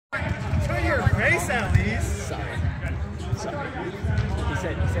your face at least. Sorry. He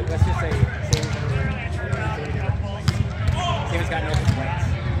said, let's just say Sam's got no complaints.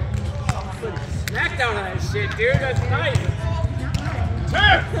 Smackdown on that shit, dude. That's nice. I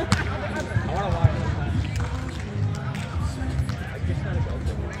want to watch it.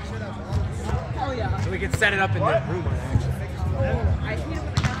 Oh yeah. So we can set it up in the room on actually. I hate it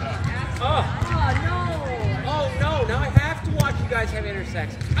when I have to Oh. no. Oh no, now I have to watch you guys have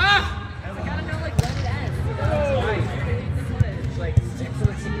intersex. Ah! I gotta know like when it ends. It's like 6 of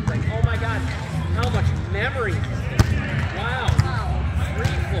the scenes, like, oh my god, how much memory. Wow. 3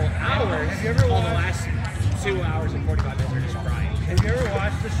 full hours. Have you ever watched the last 2 hours and 45 minutes are just crying. Have you ever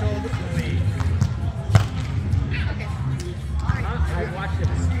watched the show The Flea? I watched it.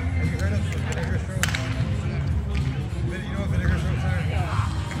 Have you heard of vinegar strokes? You know what vinegar strokes are?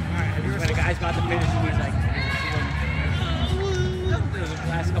 Alright, have you ever When a guy's about to finish, he's like, there's the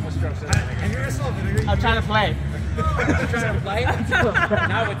last couple strokes. have you ever saw vinegar? I'm trying to play. You're trying to play?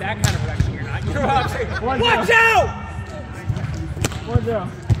 Not with that kind of production, you're not. You're watch out! 1-0.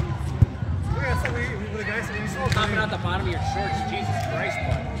 Yeah, it's like when the guy said when you saw Popping vinegar. out the bottom of your shorts, Jesus Christ,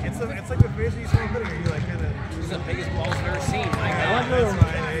 bud. It's like the face when you saw vinegar. You like kind of. This is the biggest balls I've ever seen. My God. That's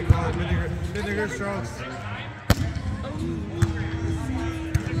fine. They call it vinegar strokes.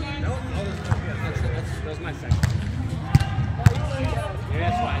 No, That's my section. Maybe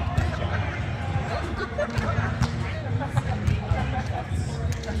that's why.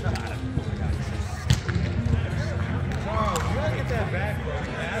 Charles, you gotta get that back, bro.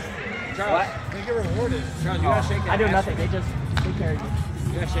 Charles, They get rewarded. Charles, you gotta shake that I do ass nothing. for They me. just take care of you.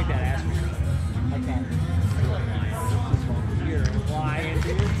 You gotta shake that ass for me. I can't. You're lying,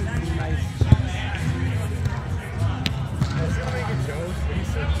 dude. This is nice. Is he making jokes? What he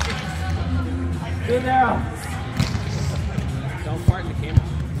said? 2-0. Don't fart in the camera.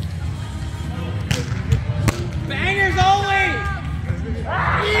 Bangers only!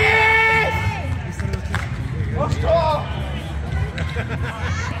 Yes! He said it was just. Let's go.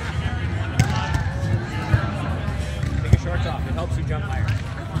 Take your shorts off. It helps you jump higher.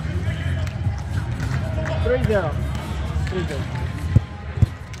 3-0. 3-0.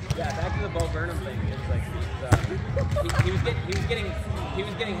 Yeah, back to the Bo Burnham thing. It's like he was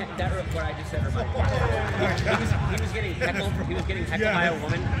getting that what I just said. He was getting heckled. He was getting heckled by a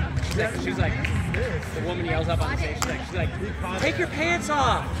woman. She's like, the woman yells up on the stage. She's like, take your pants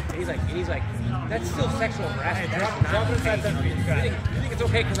off. And he's like, that's still sexual harassment. That's not okay. You think it's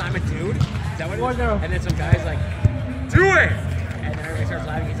okay because I'm a dude? Is that what it is? And then some guy's like, do it. And then everybody starts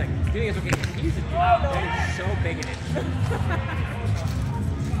laughing. He's like, you think it's okay because he's a dude? That is so bigoted.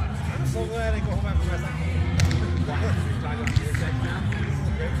 I'm so glad I didn't go home after last night. Why? You're talking about your sex now?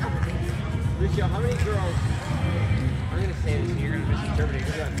 Lucio, how many girls? I'm gonna say this and you're gonna misinterpret it.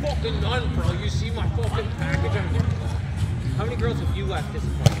 You're like, fucking none, bro. You see my fucking package? How many girls have you left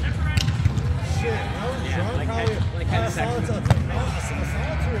disappointed? Shit, I was drunk. like Probably. had sex I saw with it them. till 2 or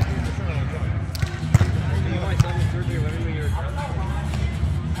 3 for sure. I was drunk. You only saw me 2 or 3 women when you were drunk?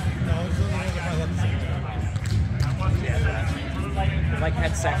 No, it was only if I left the same time. Yeah, that's like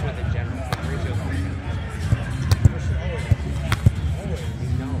had sex with in general. Lucio, Always.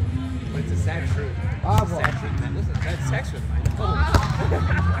 no, but it's a sad truth. It's a sad truth, man. Listen, I've had sex with mine. Oh.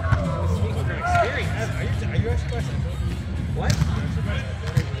 Speaking from experience. Are you actually bisexual? What?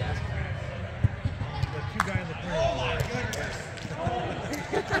 The cute guy in the corner. Oh my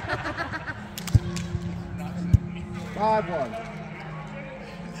god. 5-1.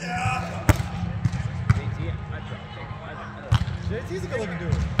 JT's a good looking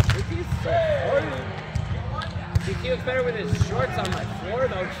dude. JT's so horny. JT looks better with his shorts on my floor,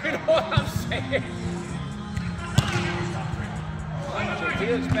 though. You know what I'm saying? JT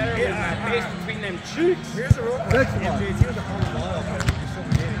looks better with my face between them cheeks. Here's the real question. If JT was a former volleyball player, would you still be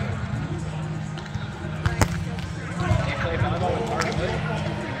dating him? Can't play volleyball with Mark Wood.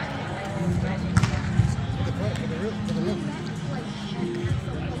 For the real.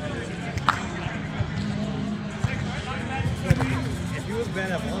 If he was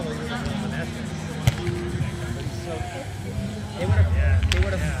bad at volleyball, he would have won the national. So they would have found him.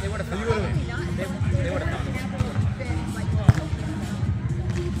 They would have found him.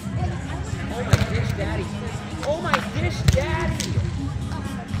 Oh my dish daddy. Oh my dish daddy.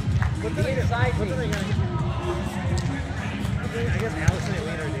 What did I get? Inside What me. did I get? I guess Allison and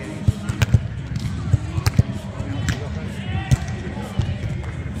Wayne are dating.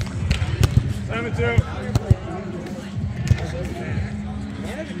 7-2.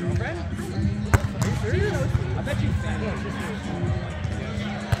 Man has a girlfriend? Are you serious? I bet you fan.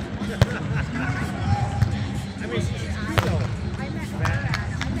 I mean, she's cute though.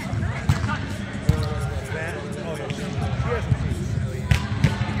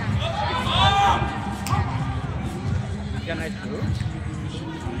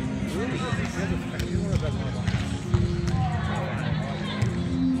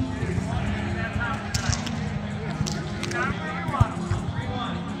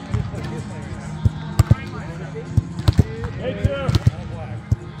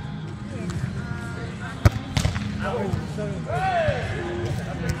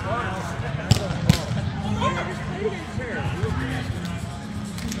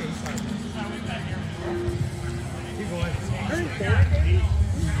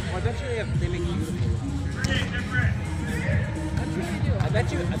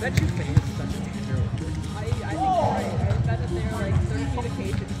 I bet you Fame is such a danger. I think you're right. I bet that they're like 13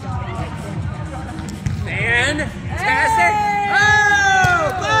 occasions gotta be like Fantastic! Oh!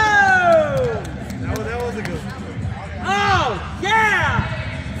 Boom! That was a good one. Oh! Yeah!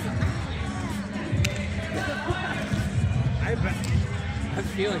 I bet. I'm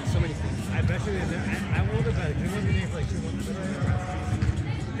feeling so many things. I bet you I won't bet it. Because it was for like 2 months.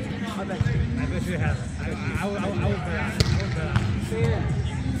 I bet you. I bet you have it. I would bet on it. I would bet on it. Man.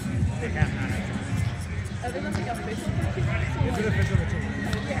 They have not. I think that's like official. It's an official for 2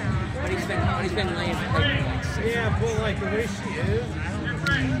 months. Yeah. But he's been laying like 6 Yeah, but like the way she is, I don't know.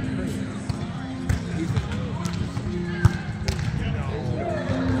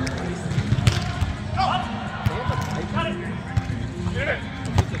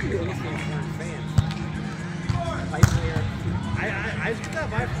 I just get that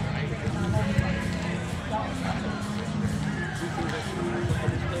vibe from her.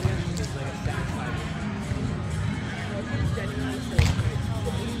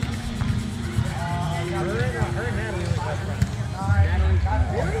 Her and Natalie are like best friends.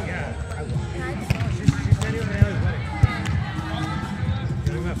 Natalie? Yeah. She's standing with Natalie's wedding.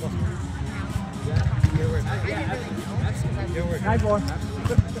 Get her plus one. Get her word. Get her word. Night more.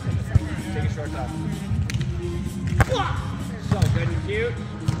 Take a short top. So good and cute.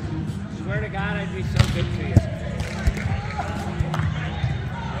 Swear to God, I'd be so good to you.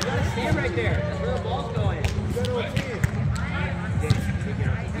 You gotta stand right there. That's where the ball's going. Go to a team.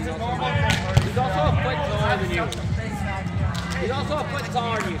 He's also a foot taller than you. He's also a foot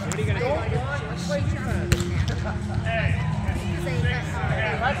taller than you, so what are you gonna do?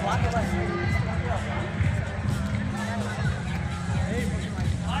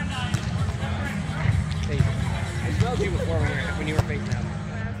 Hey, I smelled you before when you were facing out.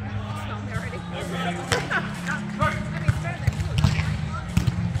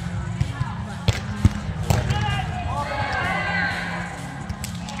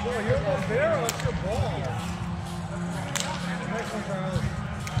 Well, you're a barrel. That's your ball. Next one, Charles.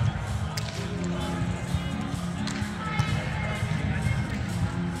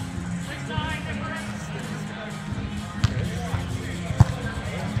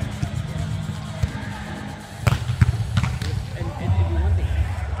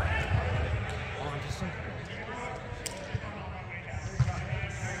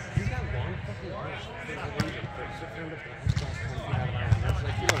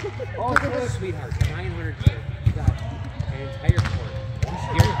 Oh, sweetheart, 900 feet. You got an entire court.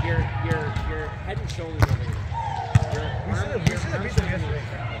 Your head and shoulders over here. We should have beat them yesterday.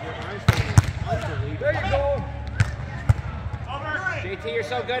 Your arms are unbelievable. There you go. JT, you're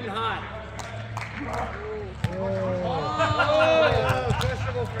so good and hot. Oh,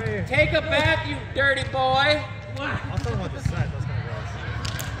 questionable for you. Take a bath, you dirty boy. I'll tell them about the side. That's kind of gross.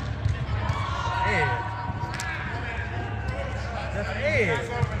 Hey. That's A.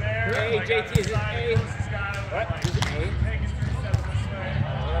 Hey, JT, is this A? What? Is it A?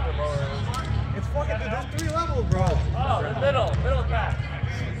 It's fucking, dude, there's 3 levels, bro. Oh, the middle back.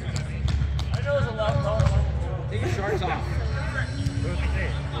 I know there's a level. Take your shorts off. There's A.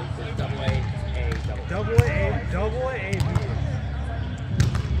 It's double A, A, double A. Double A, B.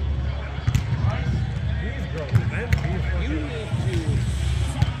 These girls, man, You need to,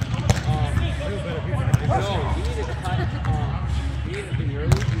 do better people. no, you need to cut, you need to, in your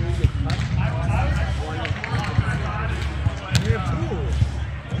league, you need to cut one. We have 2.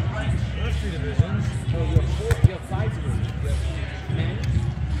 That's 3 divisions. No, you have 5 divisions. You have men,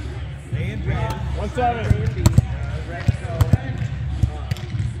 A and B. 1-7. A and B, Retro,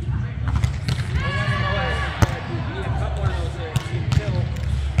 you need to cut one of those until,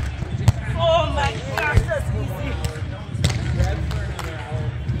 Oh my gosh, that's easy. rev for another hour.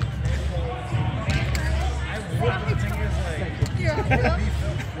 I would, but the thing is, like,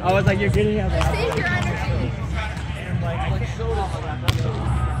 I was like, you're getting out of Save your energy. and like, I can't go off of that.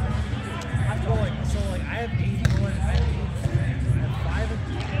 I'm going, so like, I have 8 going, I have 5 and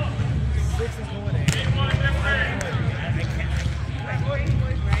 6 and going A. 5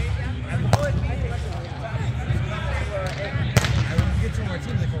 and going B. I can't. I would get 2 more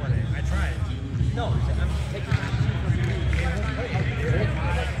teams that go in A. I tried. No, I'm taking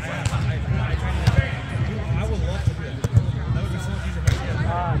I would love to do that. That would be so much easier for me.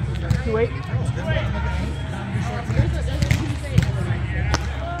 2-8. There's a Tuesday overnight.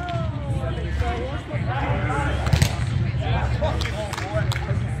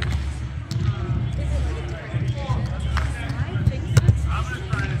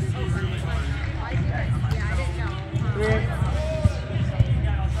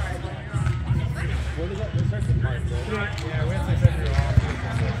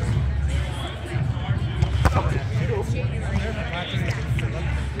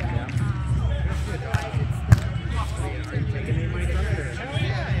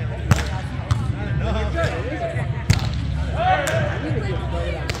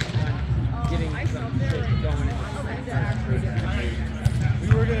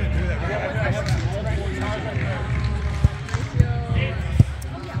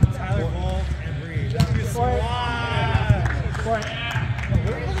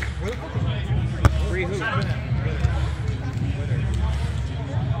 Pre who?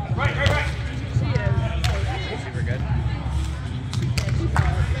 Right. She is. She's super good.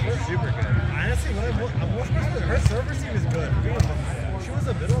 She's Super good. Honestly, I'm most impressed with her server team is good. She was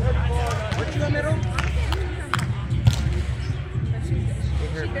a middle her before. Weren't you a middle? She's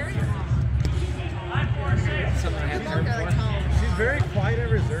very calm. Something I had She's her very before. calm. She's very quiet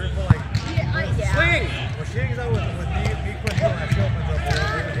and reserved, but like Yeah. Swing! when she hangs out with me, Quinn, she opens up.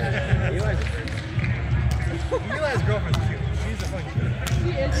 Eli's Eli's girlfriend's cute. She's a fucking cute. She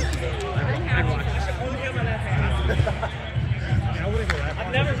is cute. I'm I'd happy. watch it. I wouldn't go that far.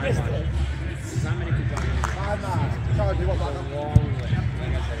 I've never missed it. There's not many people on it. Charge you what, It's a Bob? long list.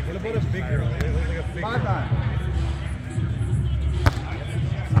 Like I said, What about a big girl? It looks like a big girl. 5'9".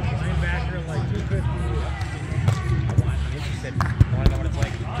 Linebacker, like 250. I'm interested. I want to know what it's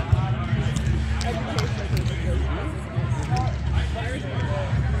like.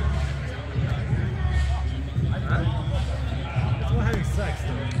 It's about having sex,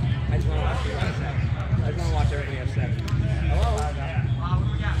 though. I just want to watch people have sex. I just want to watch everybody have sex. Hello?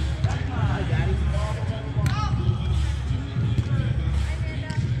 Hi, Daddy.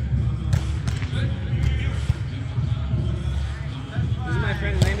 This is my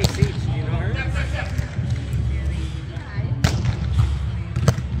friend Lammy Seach. Do you know her?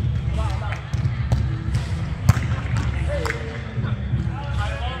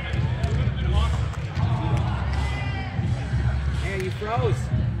 Hey, you froze.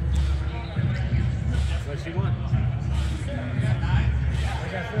 That's what she wants. Like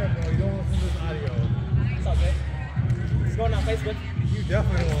I said, bro, you don't listen to this audio. It's all good. It's going on Facebook. You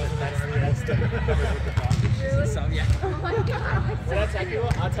definitely don't listen to this audio. That's the covered with the box. Really? So, yeah. Oh my god. Did I tag you?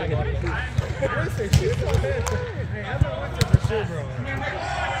 I'll tag you. Listen, she's so bad. Hey, I'm not with you for sure, bro.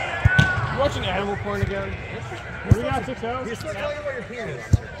 You watching animal porn again? We got 6 hours. You're still talking about your penis.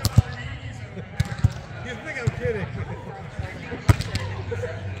 You think I'm kidding?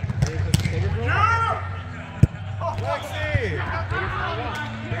 Lexi!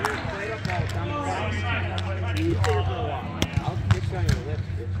 I'll get you on your lips,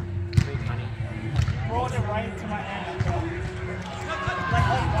 bitch. Big honey. Rolling it right into my ass.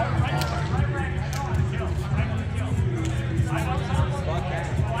 Fuck that.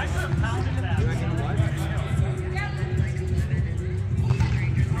 You're not getting what?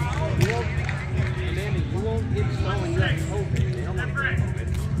 Amanda, you won't get snow when you have COVID. They don't want to get COVID.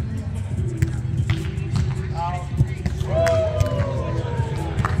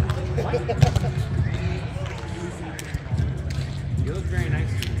 You look very nice.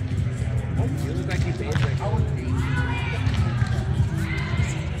 You look like you bathed like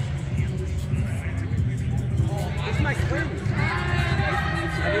This is my friend.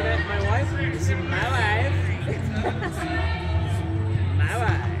 Have you met my wife? This is my wife. My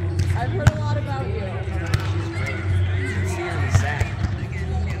wife. I've heard a lot about you. She's great. You should see her in the sack.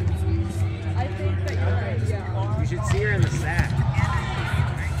 I think that you're right, yeah. You should see her in the sack.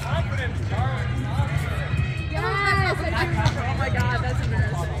 Yes! Oh my god, that's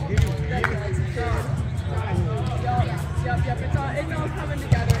embarrassing. That's good. Yep. It's all coming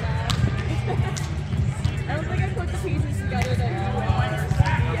together now. I don't think I put the pieces together that you are me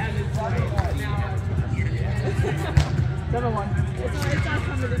and it's now. 7-1. It's all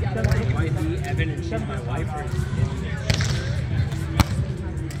coming together. Wifey, Evan, and she's my wife.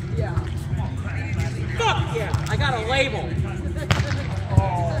 Yeah. Fuck yeah! I got a label.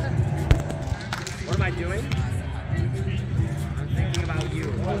 What am I doing? I'm thinking about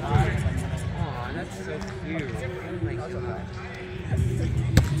you. Aw, that's so cute. Oh my god.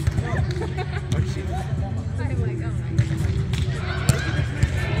 What's she? I'm like, oh my god.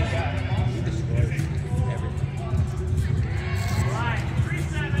 She destroys everything.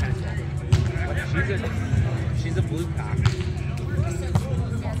 She's a blue cock.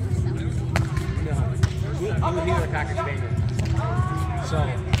 No. I'm a Healer Cocker Spaniel. So,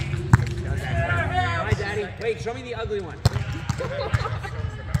 hi, Daddy. Wait, show me the ugly one.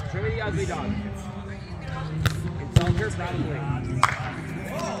 Show me the ugly dog. Insult her, probably.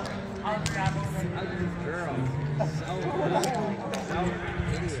 Ugly girl. So ugly. So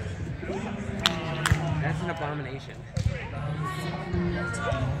idiot. That's an abomination.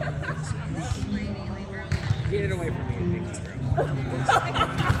 Get it away from me, you big girl.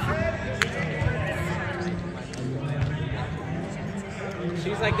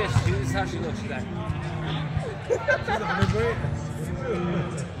 She's like this. This is how she looks. She's like,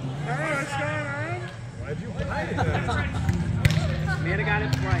 Why'd you hide it then? Amanda got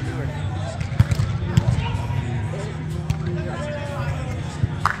it before I knew her.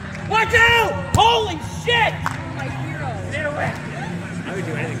 Watch out! Holy shit! My hero. Get away! I would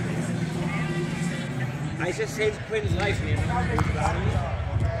do anything. I just saved Quinn's life, man.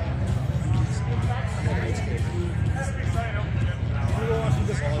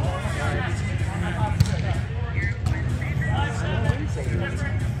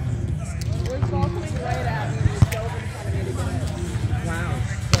 There's ball coming right at me. He's so in front of me to get it. Wow,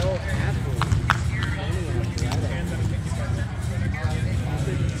 so athlete.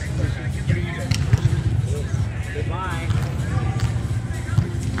 Goodbye.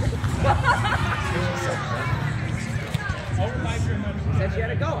 Said she had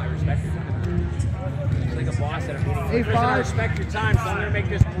to go. I respect your time. She's like a boss at a meeting. Hey, I Bob. respect your time, so I'm going to make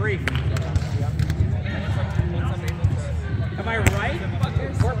this brief. Am I right?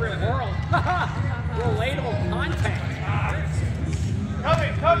 Fucking corporate world. Relatable content.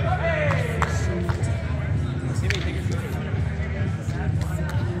 Coming, hey! See me take a shot.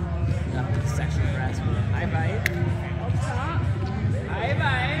 Sexual harassment. High five. High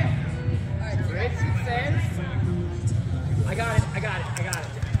five. Great success. I got it.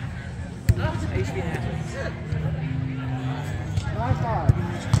 I used to be an athlete. High five.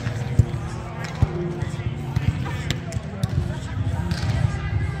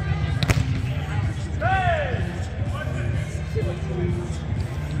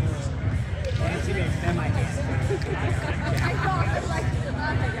 See me extend my hand. I thought, I was like, oh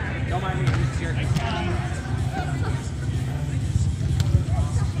my God. Don't mind me, I'm just jerking.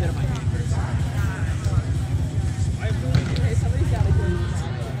 Bit of my hand. Okay, somebody's got to go.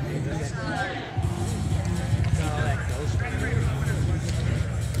 Got all that ghost. You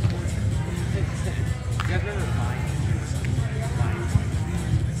guys remember Vine?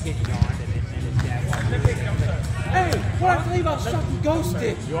 Kid yawned and his dad walked in. Hey, what I believe about sucking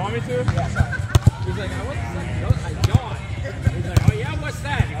ghosted? You want me to? He's like, I want to suck ghost. I yawned. He's like, oh yeah, what's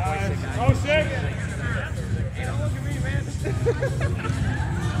that? He points the guy. Oh, sick! Hey, don't look at me, man.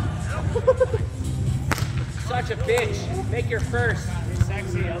 Such a bitch. Make your first. You're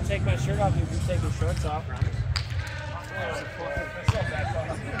sexy. I'll take my shirt off if you take your shorts off.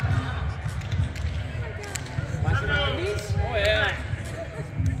 Watching the undies? Oh yeah.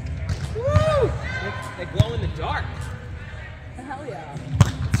 Woo! They glow in the dark. Hell yeah.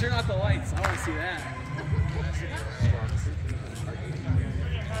 Turn off the lights. I want to see that.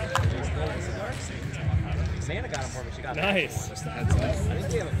 Santa got him for me. She got Nice. Just a heads up. I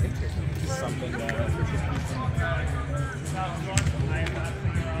think we have a picture. Something I don't like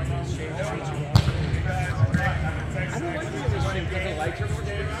this shit because the lights are more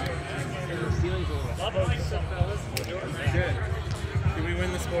and the ceiling's a little Good. Did we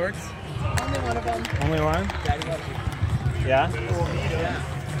win the sports? Only one of them. Only one? Daddy loves you. Yeah? Yeah.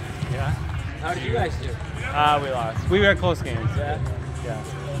 Yeah. How did you guys do? We lost. We had close games. Yeah. Yeah.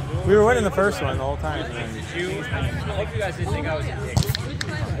 We were winning the first one the whole time. And then Did you? I hope you guys didn't think I was a dick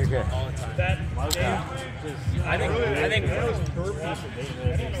you're good. all the time. That I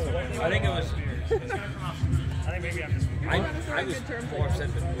think it was. I think maybe I'm just. I was more upset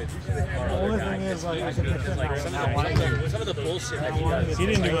with our other guy because like some of the bullshit that he does. He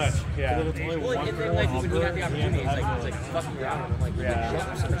didn't do much. Yeah. Well, and then like when he got the opportunity, it's like fucking around. I'm like, show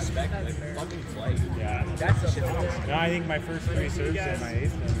him some respect, like fucking play. Yeah. That's the shit. No, I think my first 3 serves in my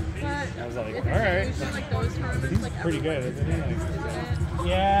 8th. But I was like, if all right. it's usually like those tournaments, He's like pretty good, everyone's isn't he? isn't it?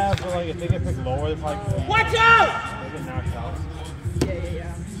 Yeah, but like if they get picked lower, they're probably Watch out! they get knocked out.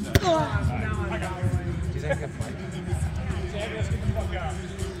 Yeah. Now I'm down. She's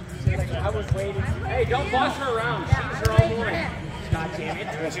like, I was waiting. Hey, don't boss her around. She's her own woman. God damn it.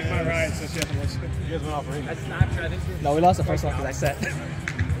 Well, she's my ride, so she has to watch. You guys went off right. That's not true. I think No, we lost the first one because I set.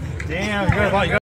 Damn, you got a lot.